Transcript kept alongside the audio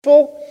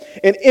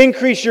and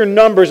increase your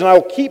numbers, and I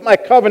will keep my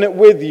covenant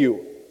with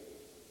you.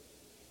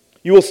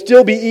 You will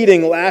still be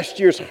eating last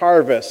year's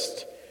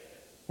harvest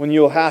when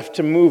you'll have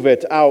to move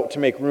it out to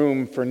make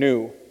room for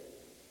new.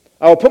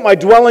 I will put my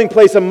dwelling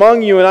place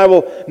among you, and I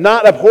will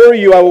not abhor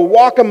you. I will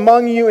walk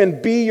among you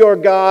and be your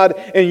God,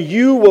 and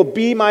you will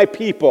be my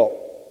people.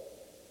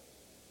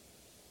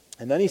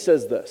 And then he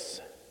says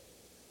this.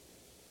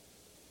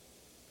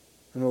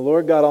 And the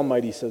Lord God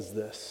Almighty says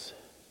this.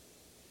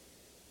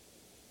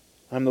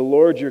 I'm the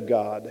Lord your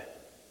God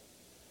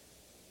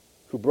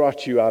who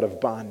brought you out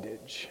of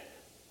bondage,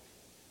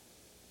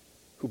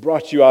 who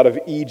brought you out of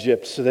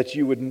Egypt so that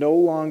you would no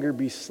longer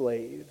be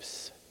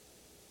slaves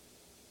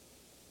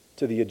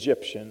to the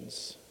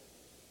Egyptians.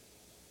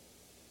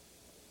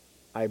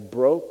 I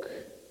broke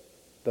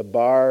the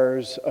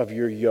bars of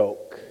your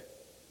yoke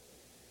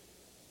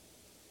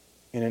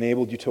and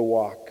enabled you to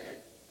walk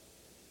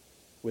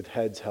with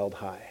heads held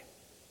high.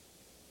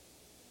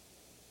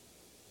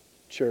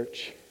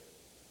 Church,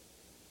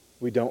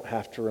 we don't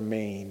have to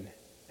remain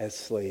as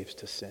slaves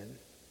to sin.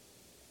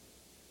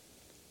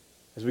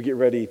 As we get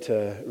ready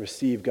to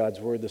receive God's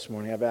word this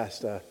morning, I've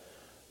asked a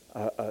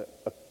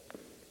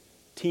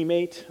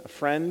teammate, a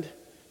friend,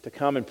 to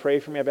come and pray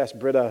for me. I've asked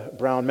Britta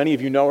Brown. Many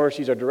of you know her.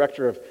 She's our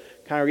director of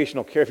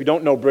congregational care. If you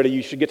don't know Britta,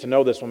 you should get to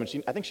know this woman.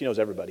 I think she knows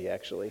everybody,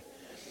 actually.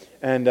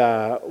 And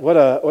what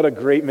a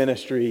great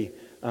ministry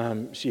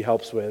she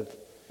helps with.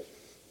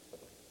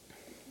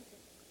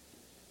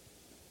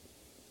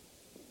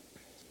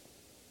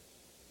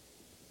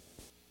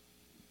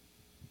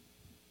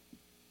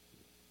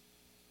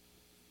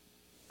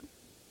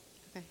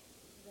 Okay.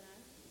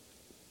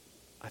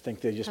 I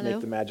think they just make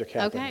the magic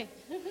happen. Okay.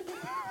 Hello,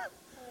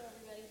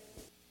 everybody.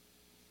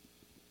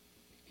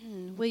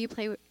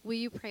 Will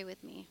you pray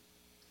with me?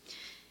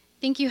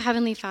 Thank you,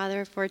 Heavenly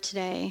Father, for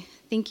today.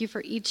 Thank you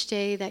for each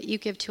day that you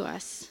give to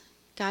us.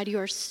 God, you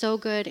are so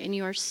good and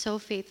you are so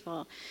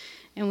faithful,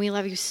 and we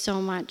love you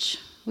so much.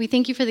 We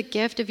thank you for the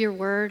gift of your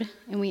word,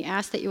 and we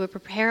ask that you would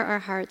prepare our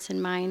hearts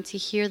and minds to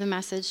hear the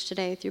message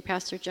today through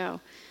Pastor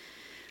Joe.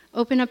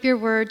 Open up your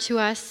word to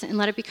us and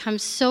let it become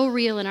so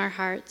real in our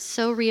hearts,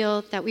 so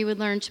real that we would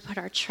learn to put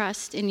our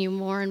trust in you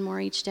more and more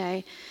each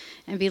day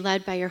and be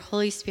led by your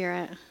Holy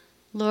Spirit.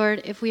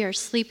 Lord, if we are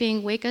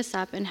sleeping, wake us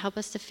up and help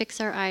us to fix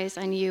our eyes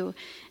on you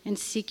and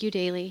seek you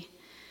daily.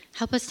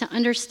 Help us to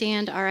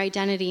understand our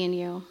identity in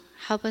you.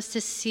 Help us to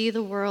see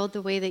the world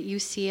the way that you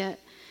see it.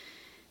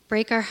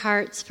 Break our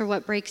hearts for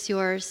what breaks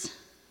yours.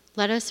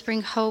 Let us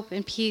bring hope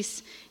and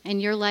peace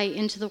and your light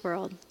into the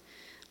world.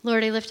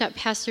 Lord, I lift up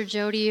Pastor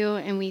Joe to you,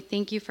 and we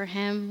thank you for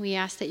him. We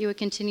ask that you would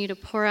continue to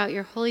pour out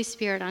your Holy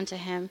Spirit onto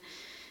him.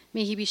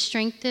 May he be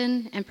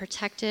strengthened and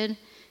protected.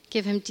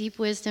 Give him deep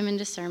wisdom and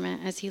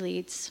discernment as he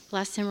leads.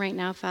 Bless him right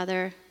now,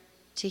 Father,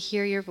 to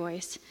hear your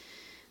voice.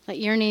 Let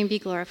your name be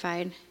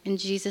glorified. In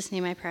Jesus'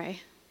 name I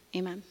pray.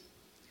 Amen.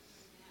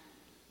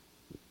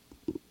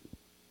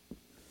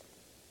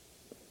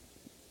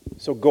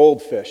 So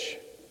goldfish,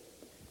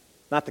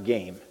 not the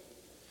game,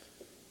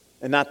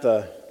 and not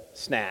the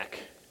snack,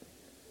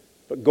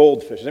 but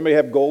goldfish. Does anybody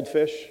have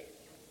goldfish?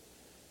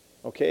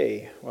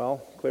 Okay,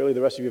 well, clearly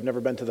the rest of you have never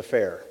been to the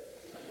fair.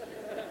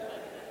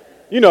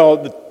 You know,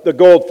 the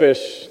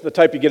goldfish, the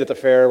type you get at the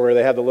fair where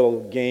they have the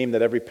little game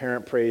that every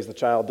parent prays the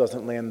child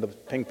doesn't land the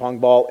ping pong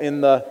ball in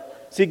the...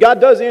 See,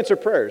 God does answer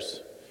prayers.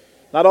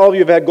 Not all of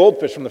you have had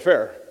goldfish from the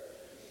fair.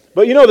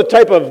 But you know the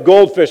type of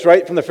goldfish,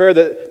 right, from the fair,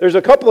 that there's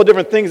a couple of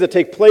different things that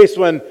take place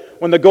when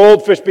the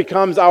goldfish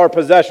becomes our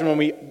possession, when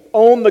we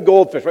own the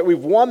goldfish, right?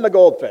 We've won the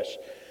goldfish.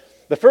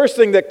 The first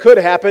thing that could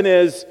happen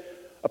is,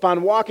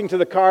 upon walking to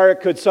the car, it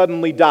could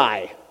suddenly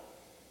die.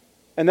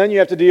 And then you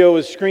have to deal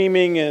with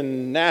screaming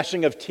and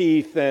gnashing of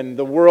teeth, and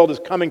the world is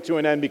coming to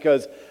an end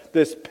because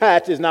this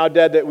pet is now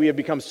dead that we have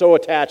become so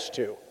attached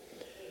to.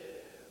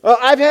 Well,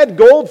 I've had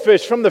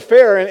goldfish from the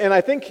fair, and I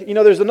think, you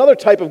know, there's another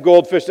type of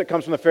goldfish that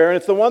comes from the fair, and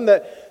it's the one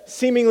that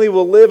seemingly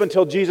will live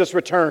until Jesus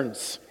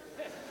returns.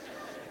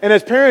 And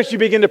as parents, you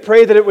begin to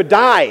pray that it would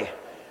die,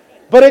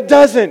 but it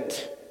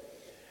doesn't.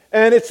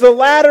 And it's the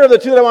latter of the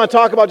two that I want to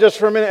talk about just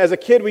for a minute. As a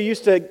kid, we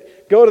used to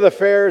go to the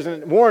fairs,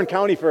 and Warren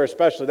County Fair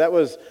especially. That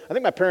was, I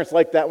think my parents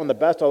liked that one the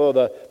best, although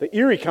the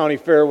Erie County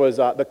Fair was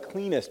the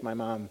cleanest, my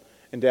mom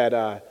and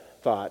dad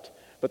thought.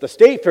 But the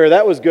state fair,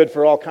 that was good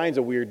for all kinds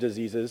of weird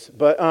diseases.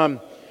 But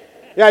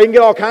yeah, you can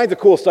get all kinds of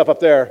cool stuff up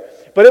there.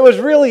 But it was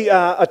really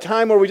a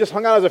time where we just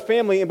hung out as a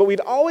family, but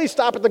we'd always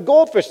stop at the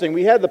goldfish thing.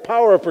 We had the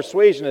power of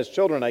persuasion as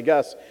children, I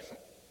guess.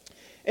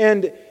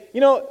 And,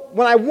 you know,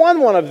 when I won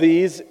one of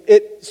these,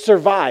 it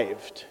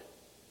survived.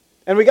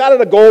 And we got it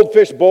a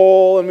goldfish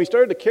bowl, and we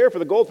started to care for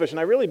the goldfish, and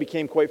I really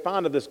became quite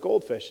fond of this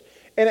goldfish.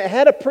 And it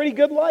had a pretty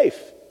good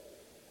life.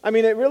 I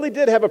mean, it really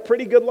did have a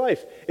pretty good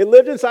life. It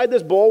lived inside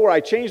this bowl where I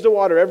changed the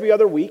water every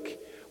other week,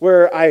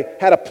 where I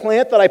had a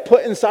plant that I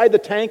put inside the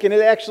tank, and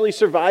it actually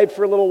survived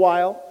for a little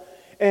while.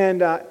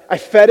 And I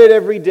fed it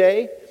every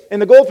day.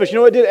 And the goldfish, you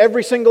know what it did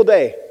every single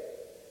day?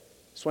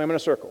 Swam in a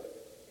circle.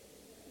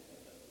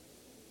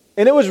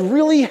 And it was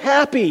really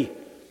happy.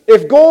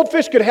 If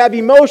goldfish could have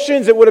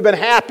emotions, it would have been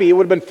happy. It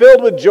would have been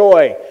filled with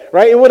joy,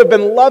 right? It would have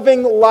been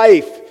loving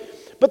life.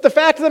 But the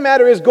fact of the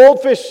matter is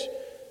goldfish,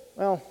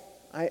 well,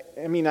 I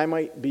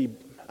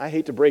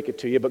hate to break it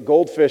to you, but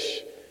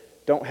goldfish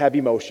don't have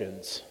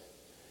emotions.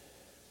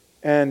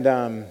 And,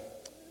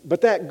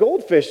 but that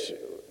goldfish,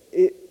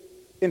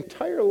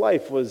 entire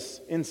life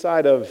was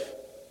inside of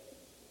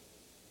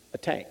a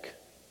tank.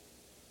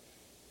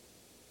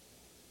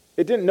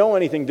 It didn't know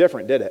anything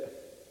different, did it?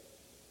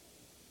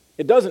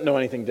 It doesn't know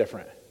anything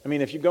different. I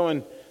mean, if you go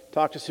and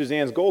talk to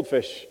Suzanne's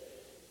goldfish,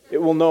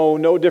 it will know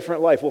no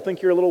different life. We'll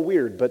think you're a little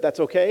weird, but that's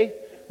okay.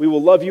 We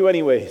will love you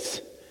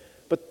anyways.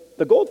 But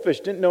the goldfish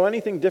didn't know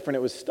anything different.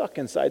 It was stuck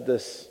inside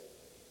this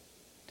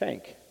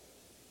tank.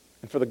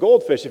 And for the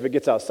goldfish, if it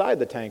gets outside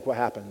the tank, what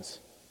happens?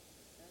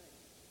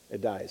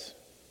 It dies.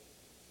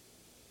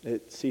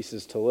 It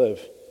ceases to live.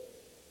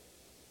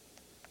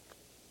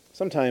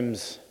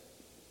 Sometimes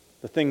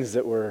the things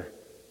that we're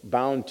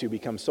bound to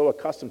become so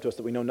accustomed to us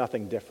that we know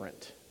nothing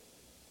different.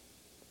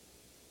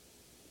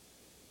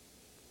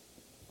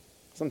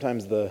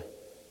 Sometimes the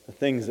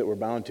things that we're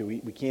bound to, we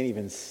can't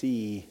even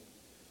see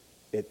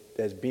it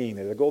as being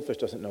there. The goldfish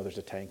doesn't know there's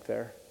a tank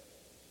there.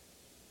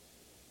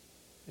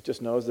 It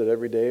just knows that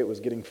every day it was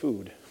getting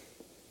food,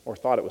 or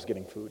thought it was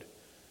getting food.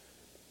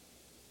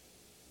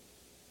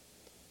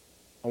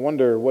 I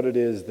wonder what it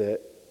is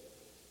that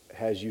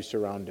has you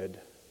surrounded.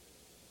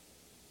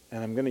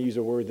 And I'm going to use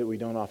a word that we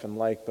don't often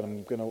like, but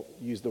I'm going to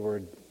use the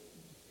word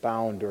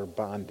bound or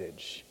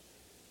bondage.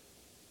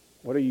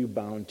 What are you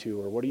bound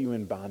to, or what are you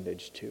in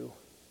bondage to?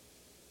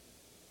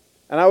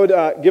 And I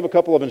would give a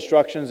couple of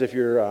instructions if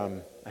you're,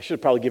 I should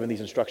have probably given these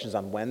instructions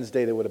on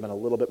Wednesday. They would have been a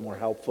little bit more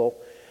helpful.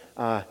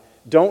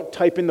 Don't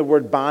type in the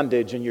word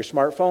bondage in your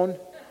smartphone.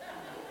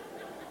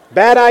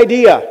 Bad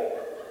idea.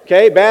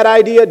 Okay, bad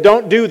idea.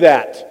 Don't do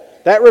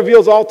that. That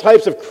reveals all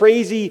types of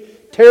crazy,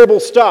 terrible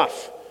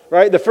stuff.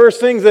 Right? The first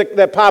things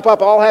that pop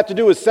up all have to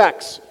do with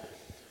sex.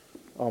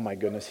 Oh my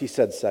goodness, he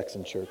said sex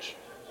in church.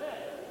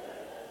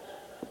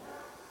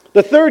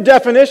 The third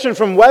definition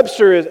from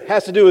Webster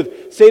has to do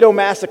with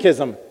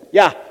sadomasochism.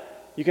 Yeah,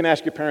 you can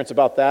ask your parents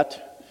about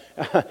that.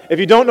 If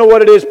you don't know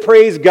what it is,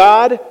 praise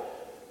God.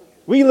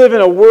 We live in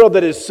a world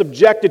that is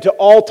subjected to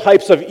all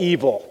types of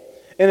evil.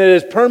 And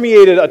it has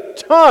permeated a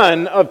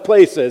ton of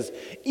places,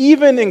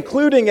 even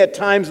including at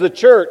times the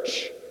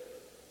church.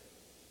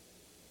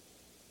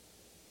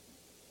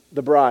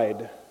 The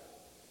bride,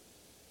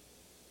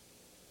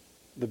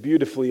 the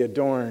beautifully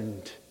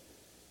adorned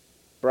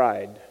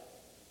bride,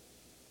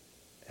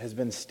 has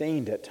been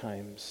stained at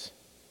times.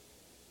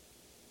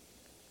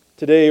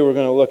 Today we're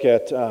going to look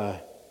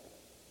at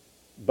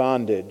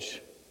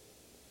bondage,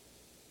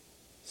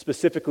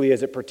 specifically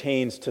as it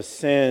pertains to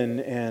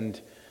sin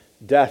and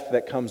death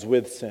that comes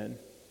with sin.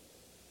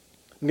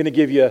 I'm going to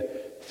give you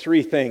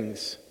three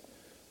things.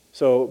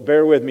 So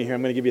bear with me here.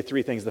 I'm going to give you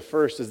three things. The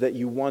first is that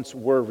you once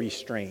were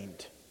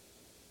restrained.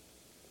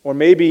 Or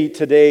maybe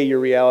today your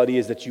reality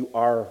is that you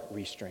are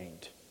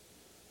restrained.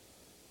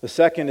 The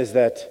second is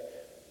that,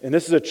 and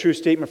this is a true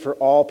statement for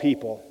all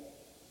people,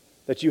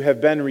 that you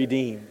have been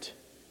redeemed.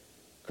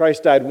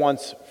 Christ died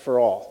once for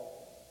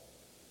all.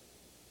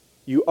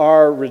 You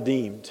are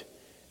redeemed.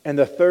 And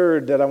the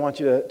third that I want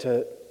you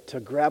to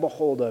grab a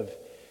hold of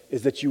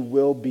is that you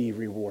will be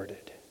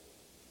rewarded.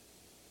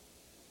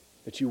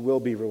 That you will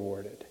be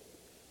rewarded.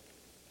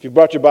 If you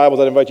brought your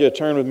Bibles, I'd invite you to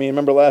turn with me.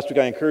 Remember last week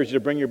I encouraged you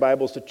to bring your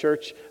Bibles to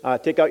church.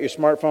 Take out your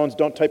smartphones.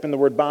 Don't type in the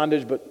word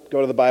bondage, but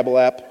go to the Bible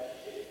app.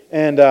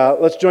 And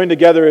let's join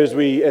together as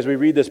we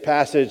read this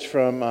passage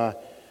from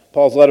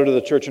Paul's letter to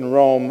the church in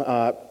Rome,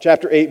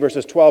 chapter 8,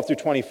 verses 12 through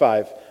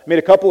 25. I made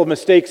a couple of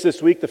mistakes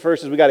this week. The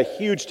first is we got a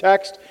huge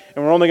text,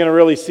 and we're only going to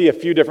really see a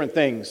few different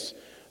things.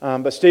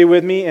 But stay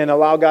with me and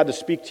allow God to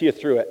speak to you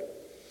through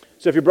it.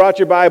 So if you brought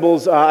your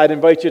Bibles, I'd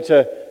invite you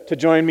to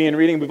join me in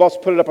reading. We've also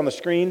put it up on the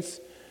screens.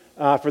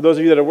 For those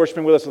of you that are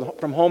worshiping with us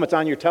from home, it's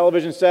on your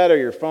television set or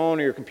your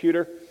phone or your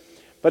computer.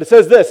 But it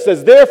says this, it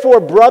says, "Therefore,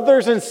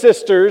 brothers and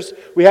sisters,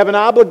 we have an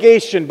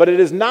obligation, but it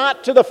is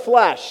not to the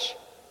flesh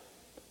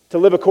to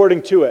live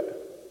according to it."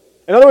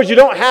 In other words, you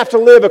don't have to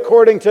live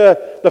according to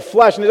the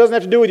flesh, and it doesn't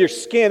have to do with your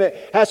skin.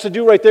 It has to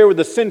do right there with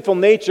the sinful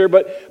nature.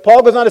 But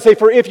Paul goes on to say,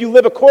 "For if you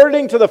live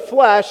according to the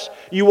flesh,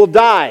 you will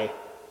die.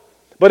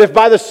 But if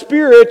by the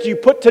Spirit you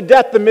put to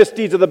death the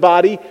misdeeds of the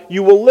body,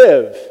 you will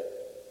live."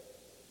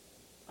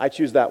 I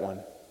choose that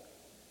one.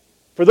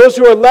 "For those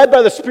who are led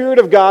by the Spirit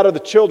of God are the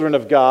children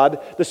of God.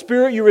 The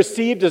Spirit you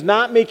received does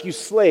not make you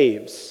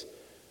slaves,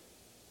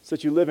 so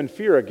that you live in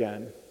fear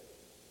again.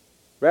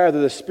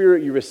 Rather, the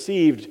Spirit you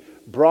received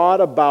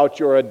brought about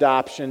your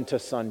adoption to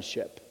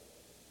sonship.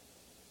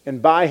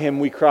 And by Him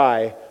we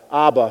cry,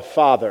 'Abba,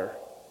 Father.'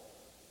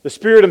 The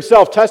Spirit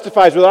Himself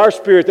testifies with our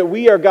spirit that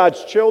we are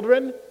God's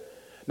children.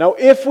 Now,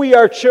 if we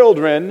are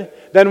children,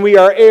 then we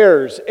are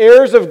heirs,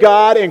 heirs of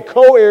God and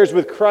co-heirs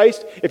with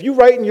Christ." If you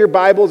write in your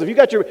Bibles, if you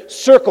got your,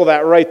 circle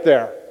that right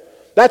there.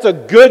 That's a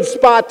good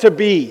spot to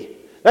be.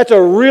 That's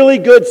a really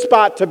good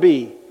spot to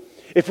be.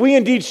 "If we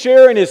indeed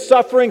share in His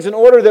sufferings in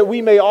order that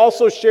we may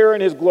also share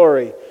in His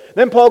glory.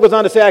 Then Paul goes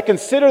on to say, I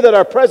consider that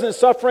our present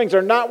sufferings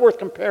are not worth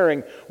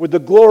comparing with the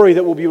glory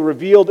that will be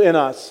revealed in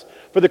us.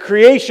 For the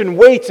creation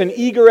waits in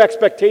eager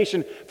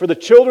expectation for the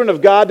children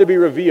of God to be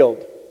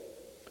revealed.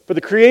 For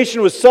the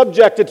creation was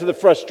subjected to the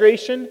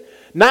frustration,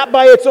 not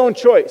by its own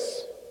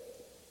choice,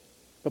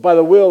 but by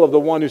the will of the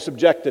one who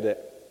subjected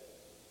it,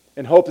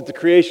 in hope that the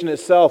creation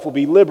itself will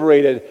be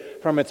liberated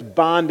from its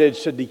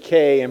bondage to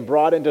decay and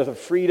brought into the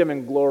freedom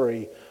and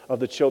glory of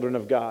the children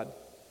of God.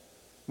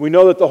 We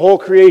know that the whole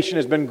creation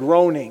has been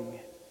groaning,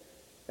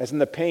 as in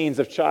the pains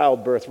of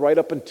childbirth, right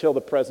up until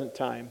the present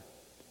time.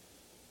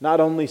 Not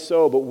only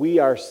so, but we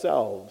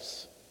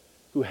ourselves,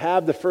 who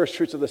have the first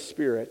fruits of the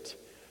Spirit,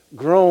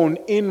 groan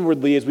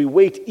inwardly as we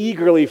wait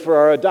eagerly for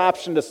our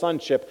adoption to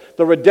sonship,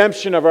 the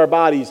redemption of our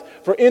bodies.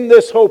 For in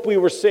this hope we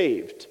were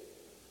saved.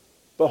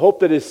 But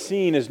hope that is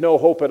seen is no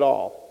hope at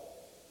all.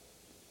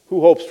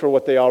 Who hopes for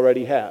what they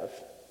already have?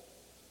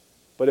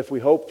 But if we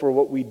hope for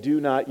what we do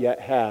not yet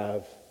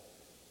have,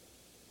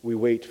 we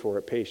wait for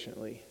it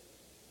patiently.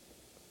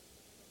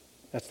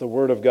 That's the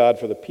word of God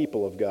for the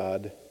people of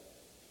God.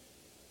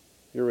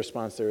 Your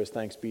response there is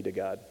thanks be to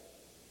God.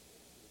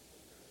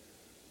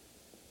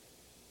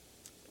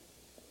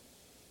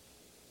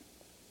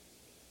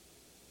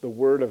 The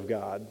word of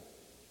God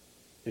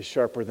is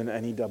sharper than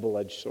any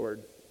double-edged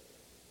sword.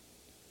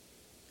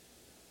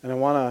 And I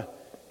want to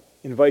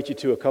invite you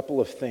to a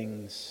couple of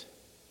things.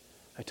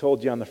 I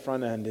told you on the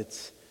front end,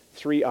 it's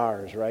 3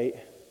 R's, right?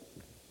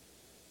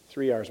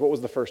 3 R's. What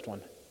was the first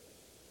one?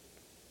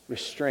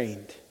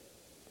 Restrained.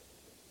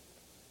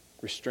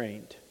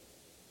 Restrained.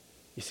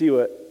 You see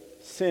what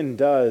sin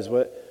does,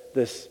 what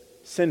this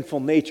sinful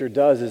nature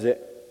does, is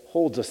it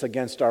holds us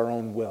against our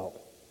own will.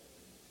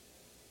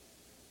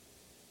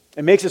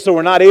 It makes it so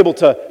we're not able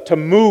to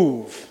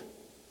move.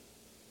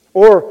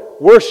 Or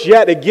worse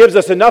yet, it gives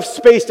us enough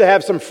space to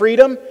have some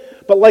freedom,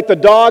 but like the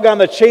dog on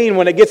the chain,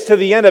 when it gets to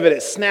the end of it,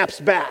 it snaps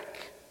back.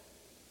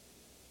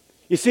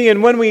 You see,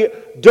 and when we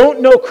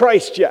don't know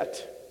Christ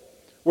yet,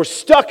 we're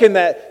stuck in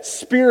that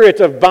spirit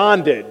of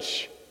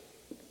bondage.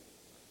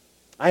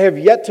 I have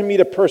yet to meet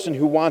a person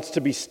who wants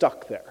to be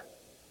stuck there.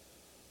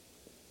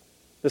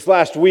 This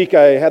last week,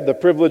 I had the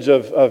privilege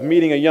of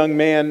meeting a young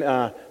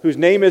man whose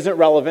name isn't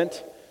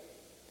relevant,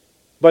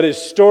 but his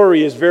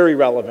story is very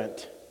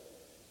relevant.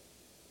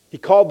 He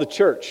called the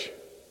church.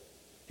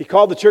 He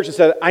called the church and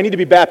said, I need to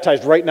be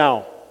baptized right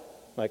now.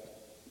 Like,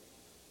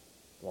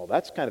 well,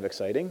 that's kind of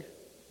exciting.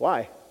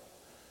 Why?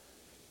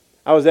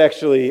 I was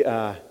actually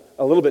a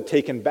little bit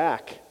taken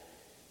back.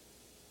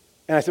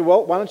 And I said,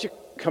 well, why don't you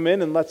come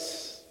in and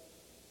let's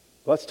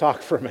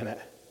talk for a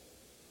minute.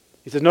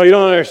 He says, no, you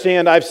don't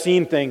understand. I've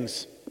seen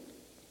things.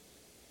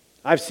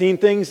 I've seen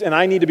things, and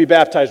I need to be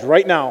baptized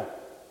right now.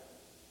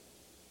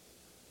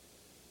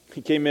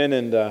 He came in,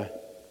 and the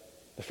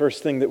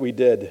first thing that we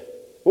did,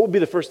 what would be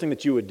the first thing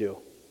that you would do?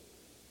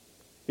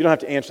 You don't have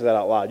to answer that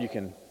out loud. You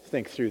can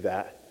think through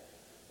that.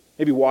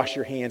 Maybe wash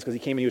your hands, because he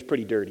came in, he was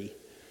pretty dirty.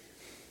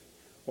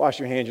 Wash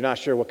your hands. You're not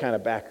sure what kind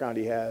of background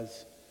he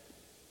has.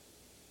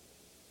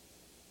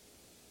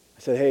 I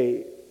said,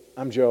 hey,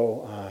 I'm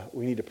Joe.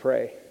 We need to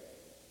pray.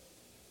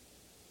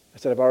 I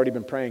said, I've already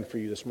been praying for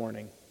you this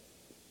morning.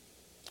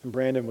 And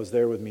Brandon was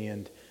there with me,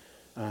 and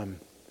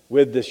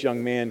with this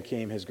young man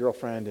came his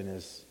girlfriend and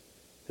his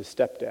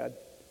stepdad.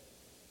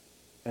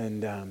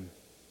 And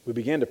we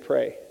began to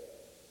pray.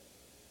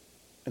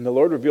 And the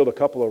Lord revealed a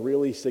couple of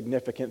really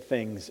significant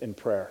things in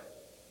prayer.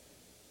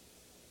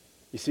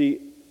 You see,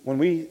 when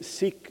we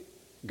seek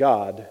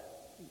God,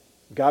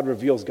 God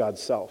reveals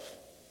God's self.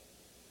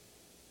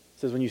 It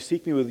says, when you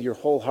seek me with your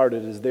whole heart,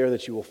 it is there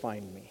that you will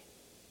find me.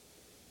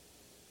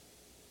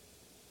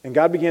 And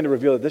God began to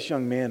reveal that this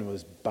young man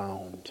was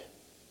bound.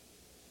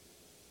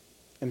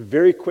 And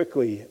very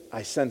quickly,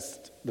 I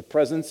sensed the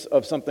presence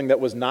of something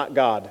that was not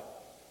God.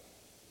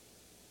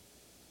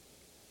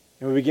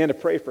 And we began to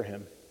pray for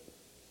him.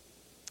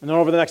 And then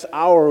over the next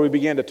hour, we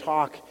began to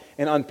talk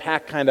and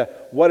unpack kind of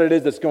what it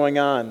is that's going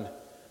on.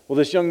 Well,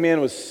 this young man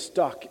was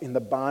stuck in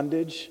the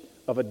bondage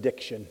of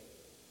addiction.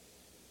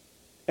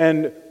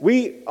 And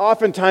we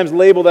oftentimes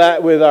label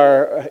that with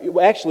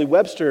actually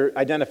Webster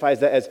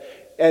identifies that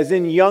as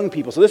in young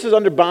people. So this is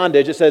under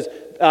bondage. It says,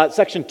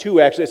 section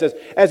 2 actually, it says,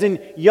 as in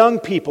young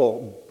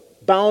people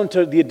bound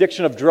to the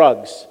addiction of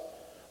drugs.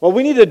 Well,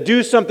 we need to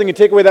do something and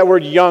take away that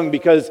word young,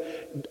 because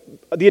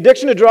the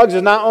addiction to drugs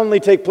does not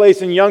only take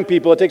place in young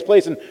people, it takes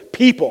place in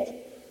people,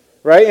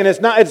 right? And it's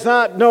not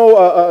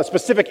a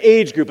specific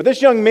age group. But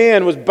this young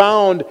man was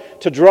bound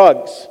to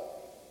drugs.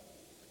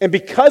 And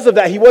because of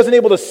that, he wasn't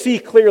able to see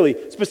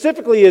clearly.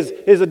 Specifically,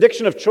 his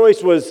addiction of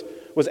choice was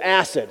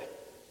acid.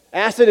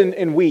 Acid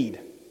and weed.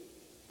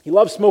 He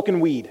loved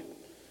smoking weed.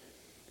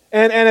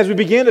 And as we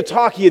began to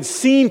talk, he had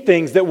seen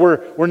things that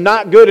were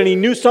not good, and he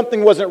knew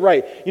something wasn't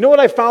right. You know what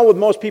I found with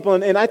most people,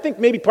 and I think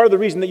maybe part of the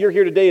reason that you're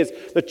here today is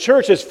the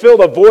church has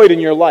filled a void in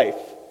your life.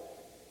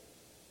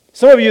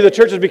 Some of you, the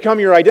church has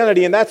become your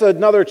identity, and that's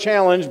another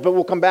challenge, but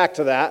we'll come back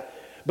to that.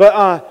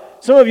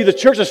 But some of you, the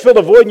church has filled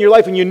a void in your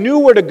life, and you knew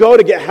where to go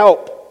to get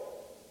help.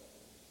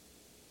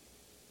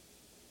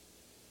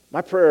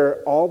 My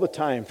prayer all the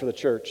time for the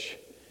church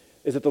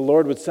is that the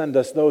Lord would send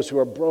us those who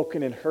are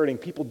broken and hurting,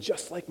 people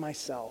just like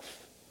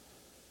myself.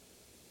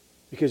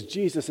 Because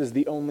Jesus is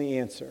the only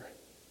answer.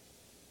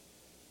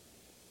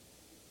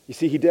 You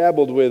see, he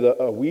dabbled with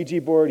a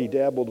Ouija board. He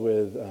dabbled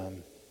with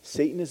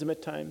Satanism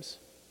at times.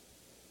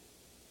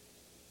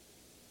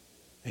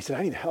 And he said,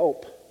 I need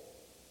help.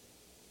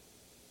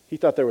 He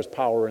thought there was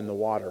power in the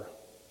water.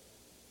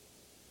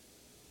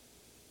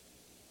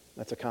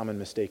 That's a common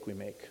mistake we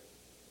make.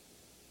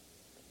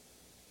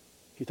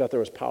 He thought there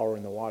was power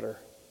in the water.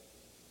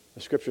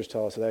 The scriptures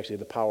tell us that actually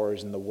the power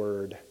is in the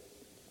Word,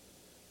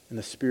 in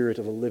the Spirit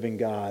of the living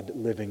God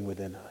living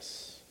within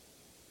us.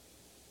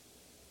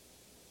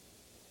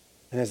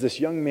 And as this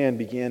young man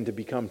began to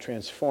become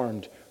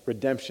transformed,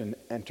 redemption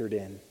entered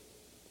in.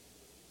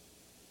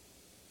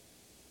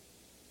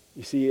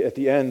 You see, at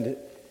the end,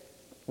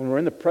 when we're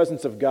in the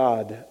presence of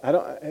God,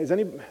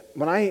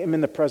 when I am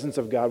in the presence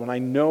of God, when I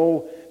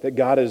know that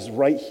God is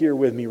right here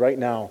with me right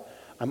now,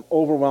 I'm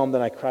overwhelmed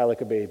and I cry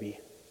like a baby.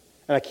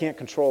 And I can't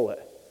control it.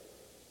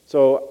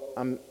 So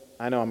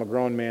I know I'm a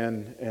grown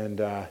man, and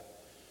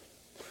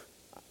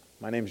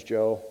my name's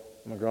Joe.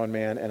 I'm a grown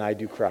man, and I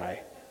do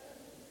cry.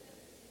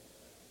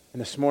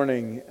 And this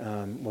morning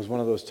was one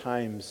of those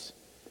times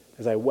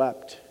as I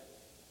wept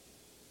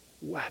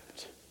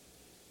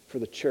for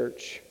the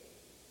church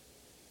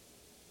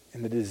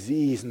and the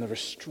disease and the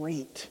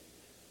restraint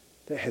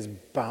that has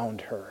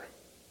bound her.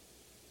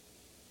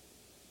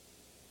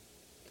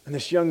 And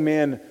this young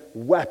man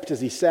wept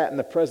as he sat in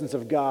the presence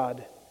of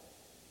God,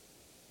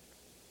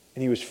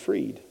 and he was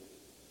freed.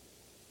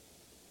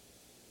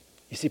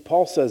 You see,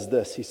 Paul says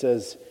this. He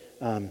says,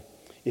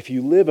 if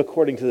you live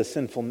according to the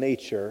sinful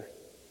nature,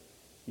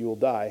 you will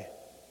die.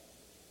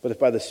 But if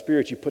by the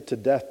Spirit you put to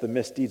death the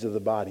misdeeds of the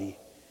body,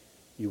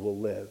 you will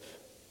live.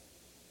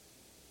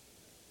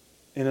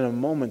 And in a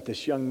moment,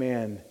 this young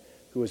man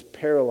who was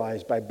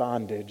paralyzed by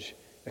bondage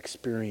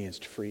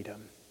experienced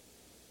freedom.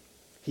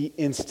 He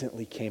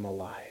instantly came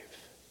alive.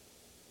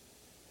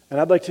 And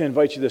I'd like to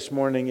invite you this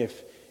morning,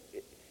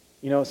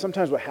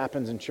 sometimes what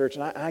happens in church,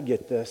 and I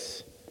get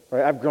this,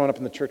 right? I've grown up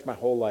in the church my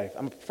whole life.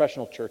 I'm a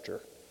professional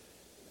churcher.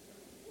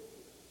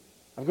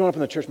 I've grown up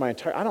in the church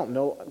I don't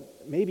know,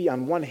 maybe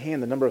on one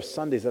hand, the number of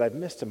Sundays that I've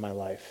missed in my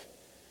life.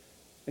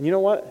 And you know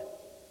what?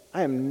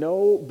 I am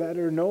no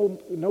better, no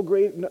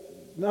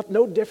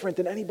different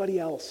than anybody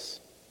else.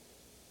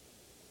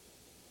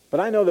 But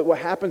I know that what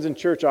happens in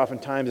church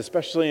oftentimes,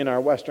 especially in our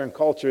Western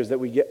culture, is that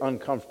we get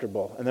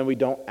uncomfortable and then we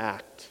don't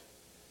act.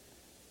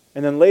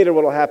 And then later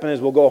what will happen is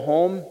we'll go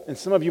home, and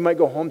some of you might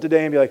go home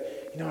today and be like,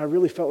 I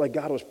really felt like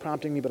God was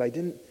prompting me, but I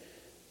didn't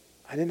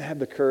have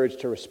the courage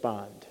to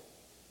respond.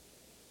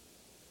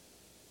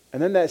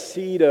 And then that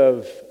seed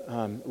of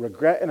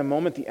regret in a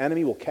moment, the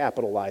enemy will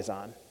capitalize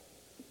on.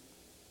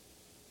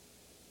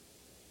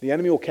 The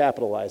enemy will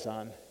capitalize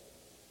on.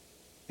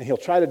 And he'll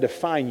try to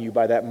define you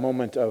by that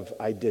moment of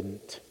I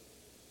didn't,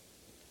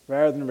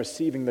 rather than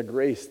receiving the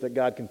grace that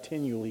God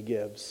continually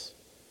gives.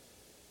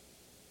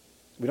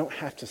 We don't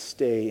have to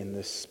stay in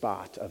this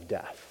spot of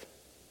death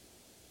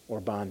or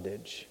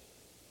bondage.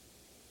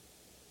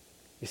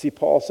 You see,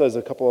 Paul says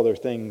a couple other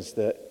things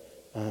that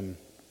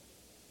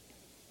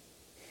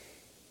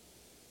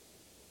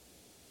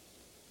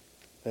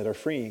are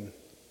freeing.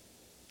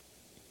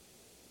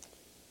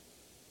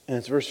 And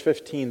it's verse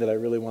 15 that I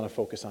really want to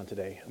focus on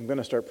today. I'm going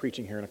to start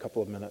preaching here in a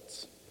couple of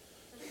minutes.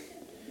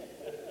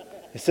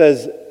 It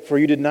says, "For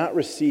you did not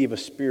receive a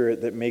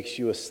spirit that makes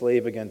you a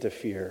slave again to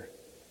fear,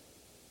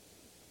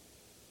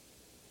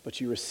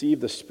 but you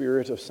received the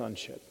spirit of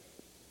sonship."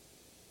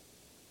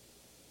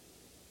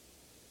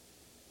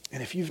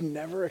 And if you've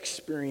never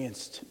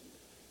experienced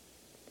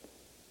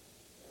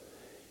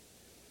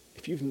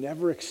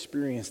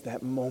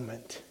that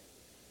moment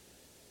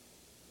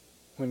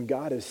when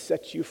God has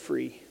set you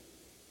free.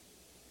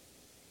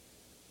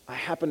 I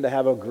happen to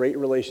have a great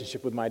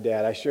relationship with my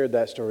dad. I shared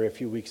that story a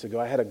few weeks ago.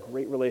 I had a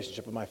great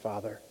relationship with my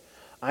father.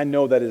 I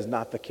know that is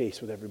not the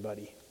case with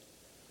everybody.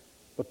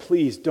 But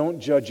please don't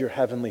judge your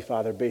heavenly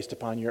Father based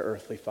upon your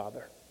earthly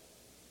father.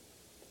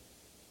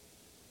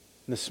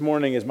 And this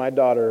morning, as my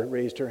daughter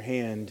raised her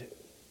hand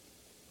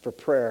for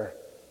prayer,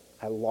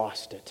 I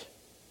lost it.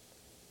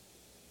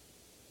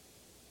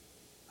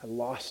 I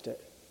lost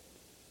it.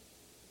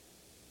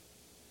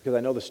 Because I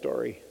know the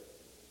story.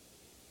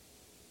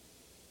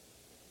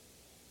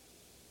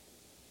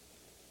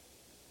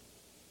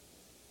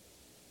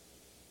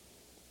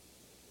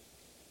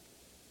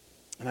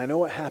 And I know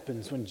what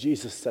happens when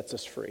Jesus sets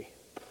us free.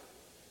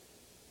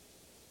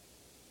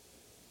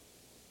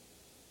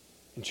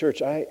 In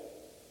church,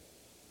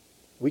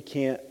 we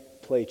can't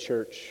play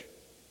church.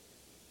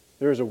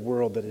 There is a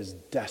world that is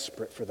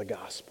desperate for the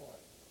gospel.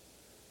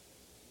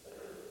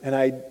 And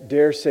I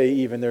dare say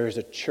even there is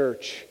a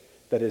church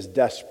that is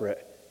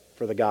desperate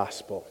for the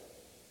gospel.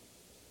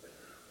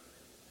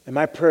 And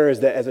my prayer is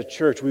that as a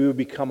church we would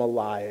become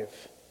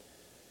alive.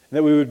 And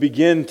that we would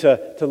begin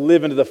to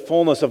live into the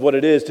fullness of what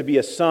it is to be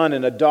a son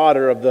and a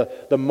daughter of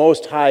the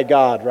Most High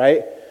God,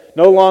 right?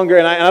 No longer,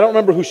 and I don't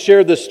remember who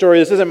shared this story.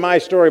 This isn't my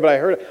story, but I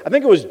heard it. I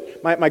think it was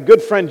my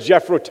good friend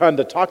Jeff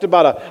Rotunda talked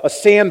about a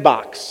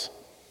sandbox.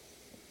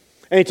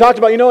 And he talked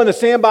about, in the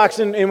sandbox,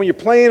 and when you're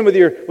playing with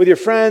your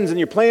friends and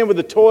you're playing with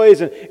the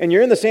toys, and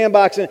you're in the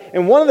sandbox,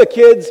 and one of the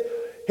kids,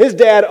 his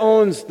dad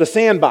owns the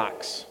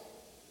sandbox.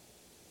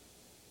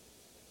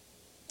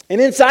 And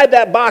inside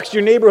that box,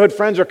 your neighborhood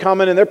friends are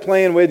coming and they're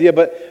playing with you,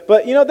 but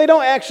they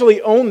don't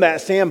actually own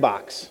that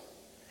sandbox.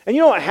 And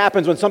you know what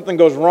happens when something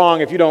goes wrong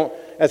if you don't,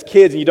 as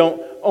kids, and you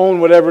don't own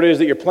whatever it is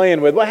that you're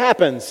playing with? What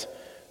happens?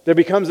 There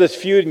becomes this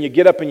feud, and you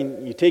get up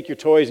and you take your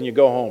toys and you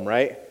go home,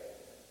 right?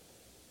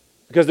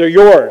 Because they're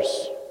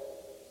yours.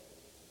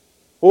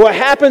 Well, what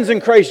happens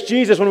in Christ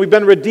Jesus when we've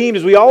been redeemed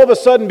is we all of a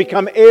sudden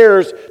become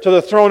heirs to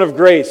the throne of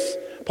grace.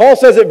 Paul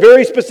says it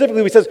very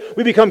specifically. He says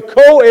we become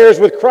co-heirs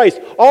with Christ.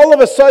 All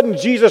of a sudden,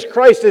 Jesus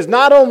Christ is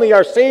not only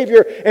our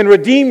Savior and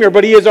Redeemer,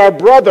 but He is our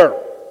brother.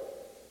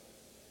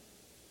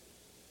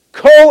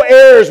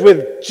 Co-heirs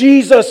with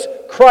Jesus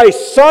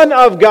Christ, Son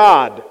of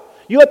God.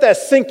 You let that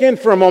sink in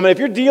for a moment. If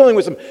you're dealing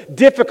with some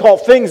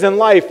difficult things in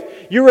life,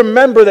 you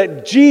remember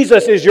that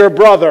Jesus is your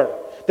brother,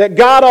 that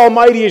God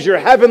Almighty is your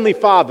heavenly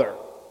Father,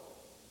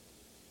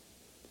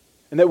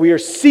 and that we are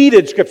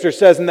seated, Scripture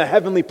says, in the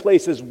heavenly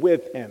places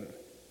with Him.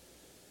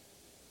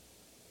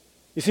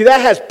 You see,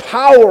 that has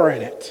power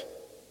in it.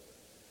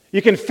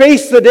 You can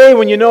face the day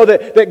when you know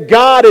that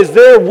God is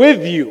there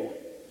with you.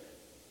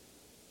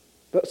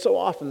 But so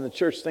often the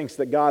church thinks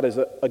that God is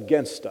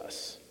against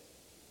us.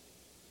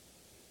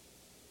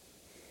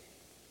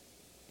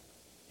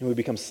 And we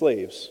become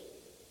slaves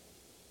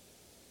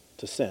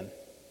to sin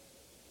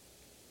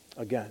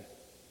again.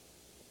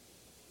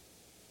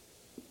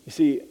 You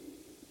see,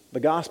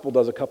 the gospel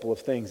does a couple of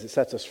things. It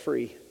sets us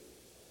free.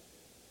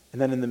 And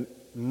then in the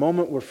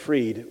moment we're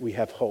freed, we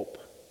have hope.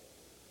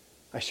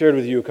 I shared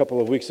with you a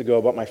couple of weeks ago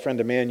about my friend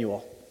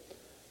Emmanuel,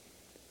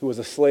 who was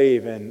a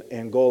slave in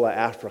Angola,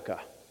 Africa.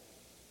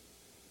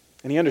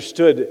 And he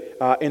understood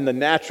in the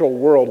natural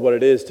world what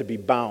it is to be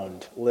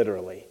bound,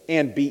 literally,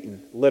 and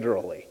beaten,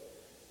 literally.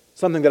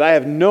 Something that I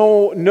have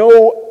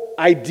no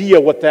idea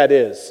what that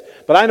is.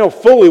 But I know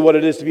fully what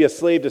it is to be a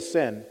slave to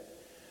sin.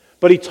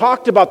 But he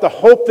talked about the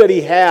hope that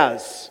he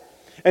has.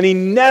 And he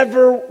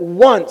never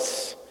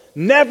once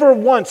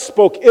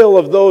spoke ill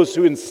of those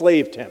who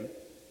enslaved him.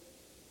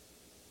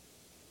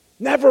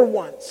 Never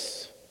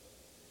once.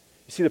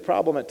 You see, the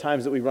problem at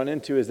times that we run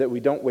into is that we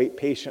don't wait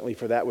patiently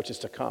for that which is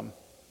to come.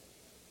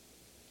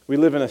 We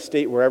live in a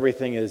state where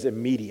everything is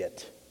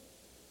immediate.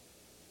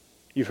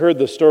 You've heard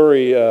the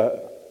story,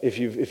 if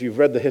you've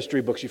read the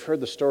history books, you've heard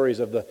the stories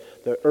of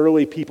the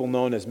early people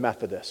known as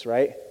Methodists,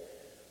 right?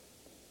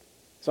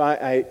 So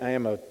I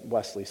am a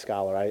Wesley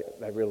scholar.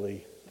 I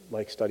really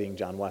like studying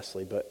John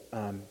Wesley, but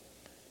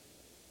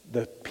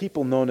the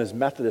people known as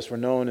Methodists were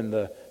known in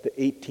the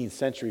 18th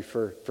century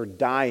for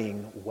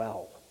dying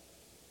well.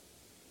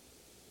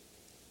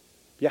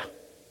 Yeah.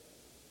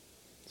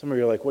 Some of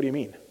you are like, what do you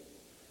mean?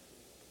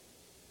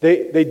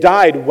 They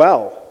died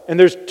well. And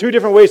there's two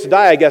different ways to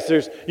die, I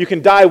guess. You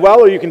can die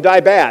well or you can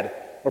die bad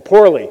or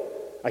poorly.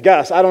 I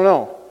guess. I don't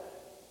know.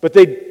 But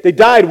they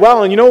died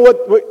well. And you know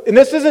what? And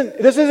this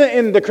isn't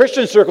in the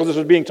Christian circles this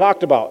was being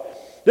talked about.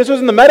 This was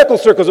in the medical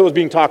circles it was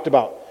being talked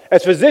about.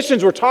 As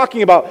physicians were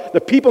talking about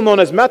the people known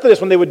as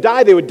Methodists, when they would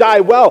die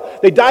well.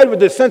 They died with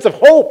this sense of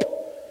hope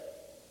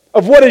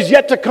of what is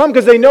yet to come,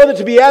 because they know that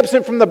to be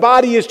absent from the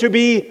body is to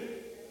be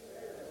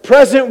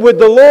present with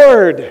the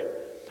Lord.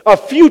 A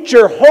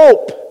future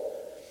hope.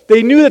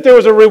 They knew that there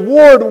was a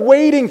reward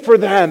waiting for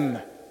them.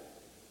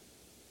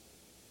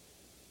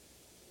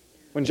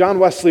 When John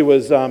Wesley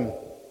was on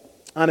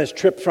his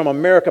trip from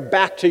America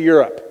back to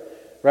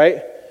Europe,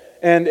 right?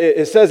 And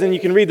it says, and you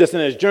can read this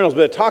in his journals,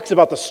 but it talks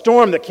about the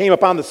storm that came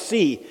upon the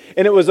sea.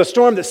 And it was a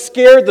storm that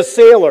scared the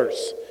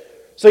sailors.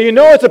 So you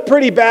know it's a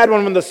pretty bad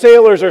one when the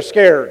sailors are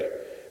scared,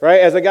 right?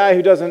 As a guy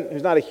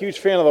who's not a huge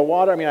fan of the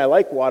water, I mean, I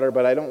like water,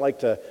 but I don't like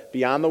to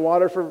be on the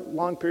water for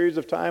long periods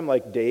of time,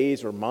 like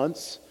days or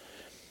months.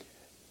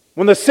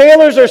 When the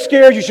sailors are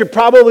scared, you should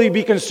probably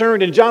be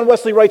concerned. And John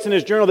Wesley writes in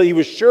his journal that he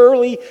was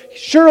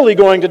surely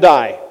going to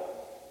die.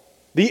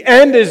 The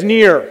end is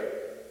near.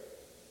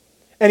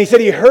 And he said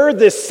he heard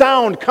this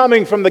sound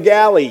coming from the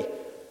galley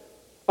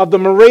of the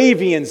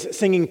Moravians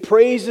singing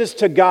praises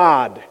to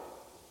God.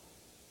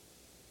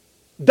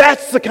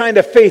 That's the kind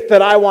of faith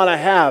that I want to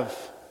have.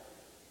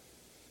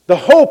 The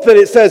hope that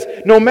it says,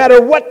 no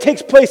matter what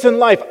takes place in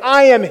life,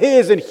 I am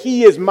His and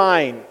He is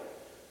mine.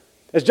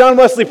 As John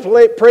Wesley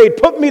prayed,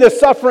 put me to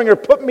suffering or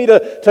put me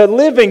to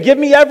living. Give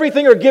me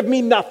everything or give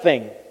me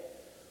nothing.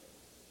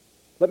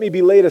 Let me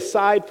be laid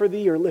aside for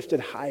Thee or lifted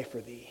high for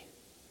Thee.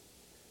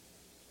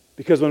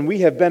 Because when we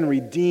have been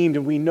redeemed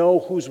and we know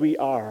whose we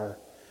are,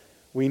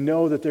 we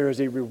know that there is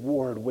a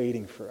reward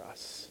waiting for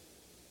us.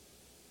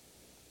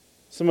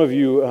 Some of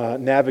you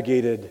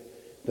navigated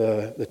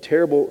the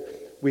terrible...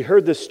 We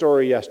heard this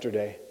story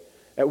yesterday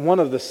at one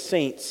of the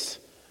saints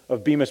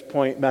of Bemis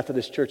Point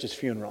Methodist Church's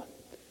funeral.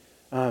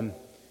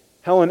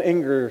 Helen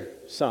Inger's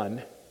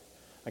son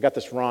I got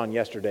this wrong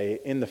yesterday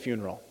in the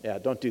funeral. Yeah,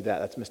 don't do that.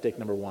 That's mistake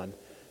number one,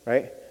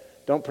 right?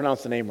 Don't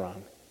pronounce the name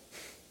wrong.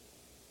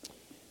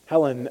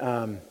 Helen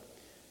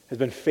has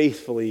been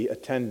faithfully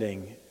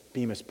attending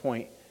Bemis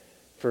Point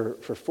for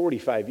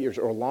 45 years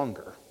or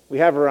longer. We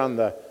have her on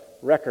the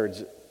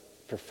records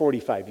for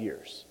 45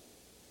 years.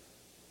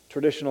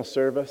 Traditional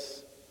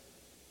service.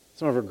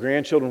 Some of her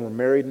grandchildren were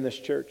married in this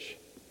church.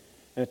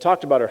 And it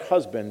talked about her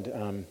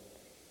husband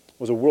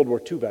was a World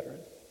War II veteran.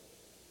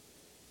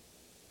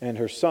 And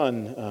her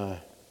son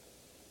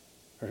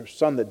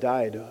that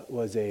died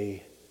was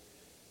a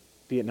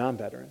Vietnam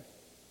veteran.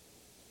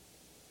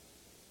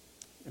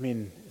 I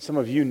mean, some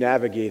of you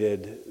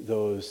navigated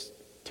those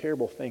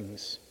terrible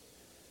things.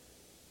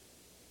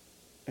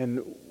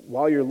 And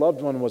while your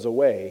loved one was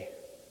away,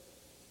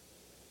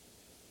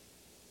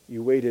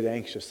 you waited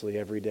anxiously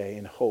every day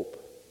in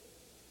hope.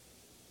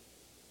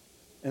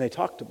 And they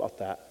talked about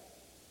that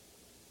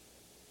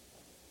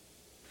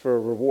for a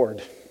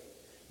reward.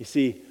 You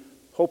see,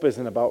 hope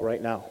isn't about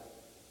right now.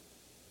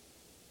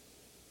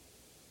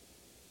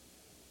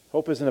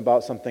 Hope isn't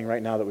about something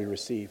right now that we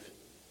receive.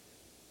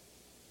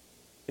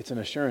 It's an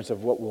assurance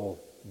of what will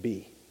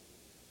be.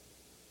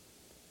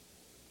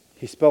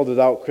 He spelled it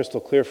out crystal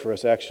clear for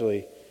us,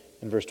 actually,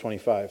 in verse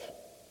 25.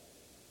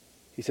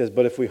 He says,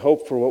 "But if we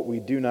hope for what we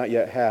do not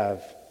yet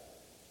have,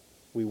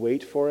 we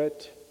wait for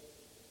it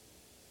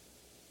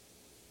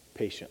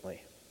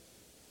patiently."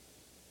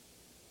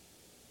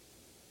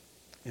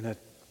 In a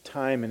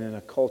time and in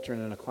a culture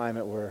and in a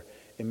climate where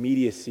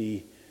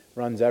immediacy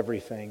runs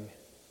everything,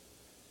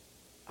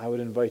 I would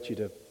invite you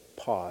to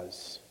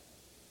pause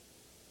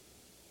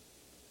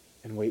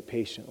and wait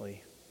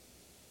patiently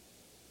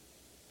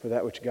for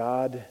that which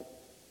God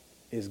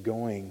is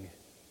going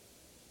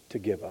to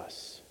give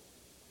us.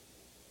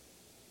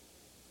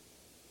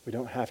 We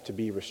don't have to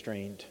be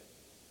restrained.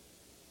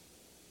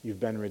 You've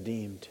been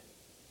redeemed.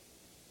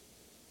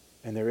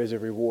 And there is a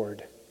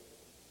reward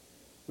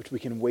which we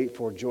can wait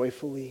for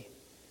joyfully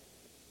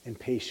and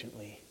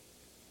patiently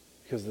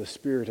because of the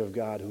Spirit of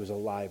God who is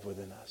alive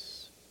within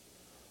us.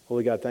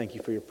 Holy God, thank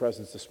you for your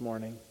presence this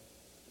morning.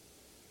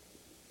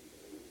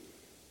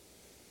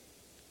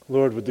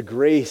 Lord, would the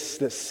grace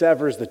that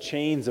severs the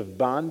chains of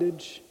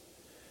bondage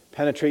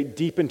penetrate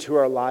deep into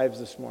our lives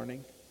this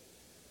morning?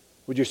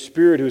 Would your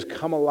Spirit who has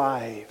come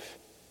alive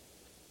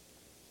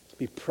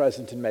be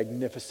present in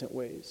magnificent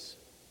ways?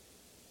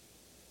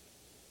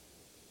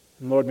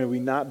 And Lord, may we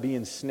not be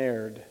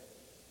ensnared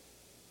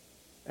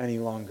any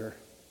longer.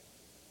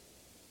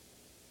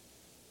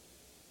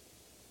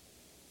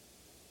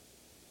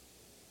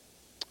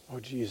 Oh,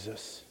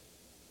 Jesus.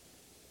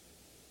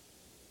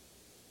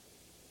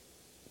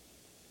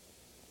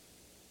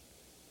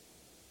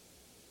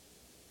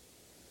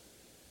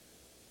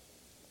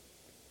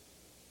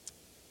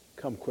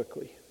 Come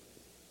quickly.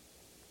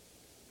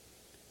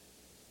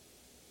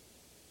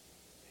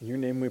 In your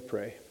name we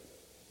pray,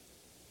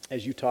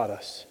 as you taught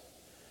us.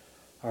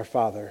 Our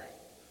Father,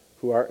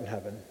 who art in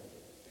heaven,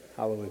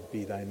 hallowed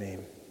be thy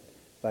name.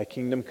 Thy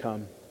kingdom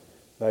come,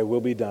 thy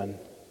will be done,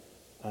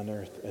 on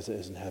earth as it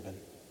is in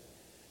heaven.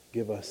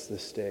 Give us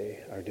this day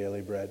our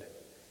daily bread,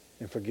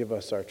 and forgive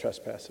us our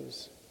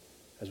trespasses,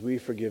 as we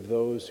forgive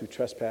those who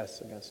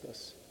trespass against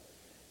us.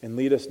 And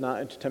lead us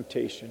not into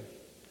temptation,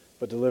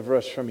 but deliver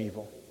us from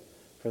evil.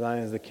 For thine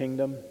is the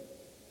kingdom,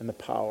 and the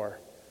power,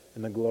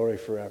 and the glory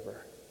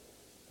forever.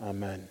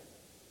 Amen.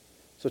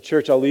 So,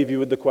 church, I'll leave you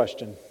with the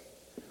question.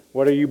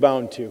 What are you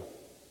bound to?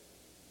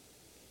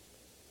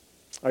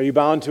 Are you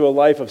bound to a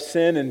life of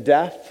sin and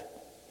death?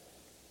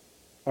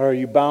 Or are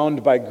you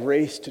bound by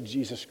grace to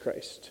Jesus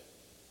Christ?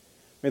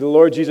 May the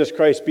Lord Jesus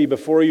Christ be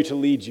before you to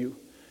lead you,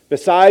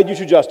 beside you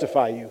to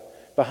justify you,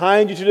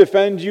 behind you to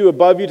defend you,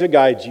 above you to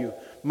guide you.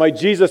 Might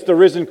Jesus, the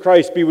risen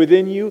Christ, be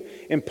within you,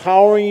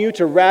 empowering you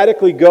to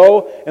radically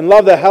go and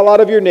love the hell out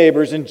of your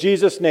neighbors. In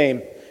Jesus'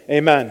 name,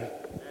 amen.